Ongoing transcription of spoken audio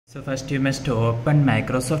So first you must open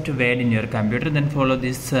Microsoft Word in your computer, then follow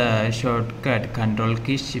this shortcut Control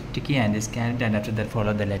key, Shift key and scan it, and after that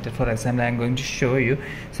follow the letter. For example, I am going to show you.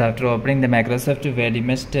 So after opening the Microsoft Word, you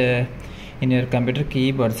must in your computer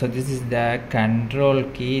keyboard, so this is the Control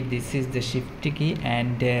key, this is the Shift key,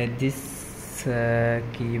 and this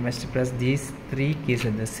key you must press these three keys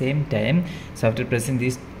at the same time. So after pressing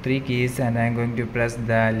these three keys, and I am going to press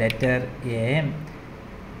the letter A.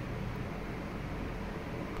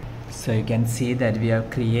 So you can see that we have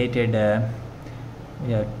created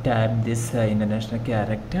we have typed this international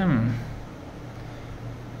character.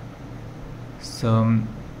 So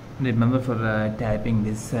remember, for typing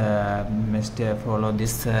this must follow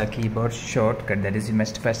this keyboard shortcut, that is you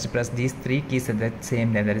must first press these three keys at the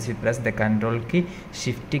same time, that is you press the Control key,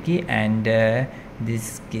 Shift key and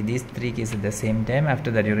this key, these three keys at the same time. After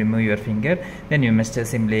that you remove your finger, then you must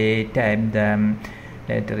simply type the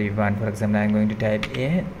letter you want. For example, I am going to type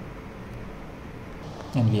A,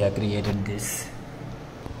 and we have created this.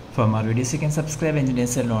 For more videos you can subscribe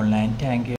Engineers Online. Thank you.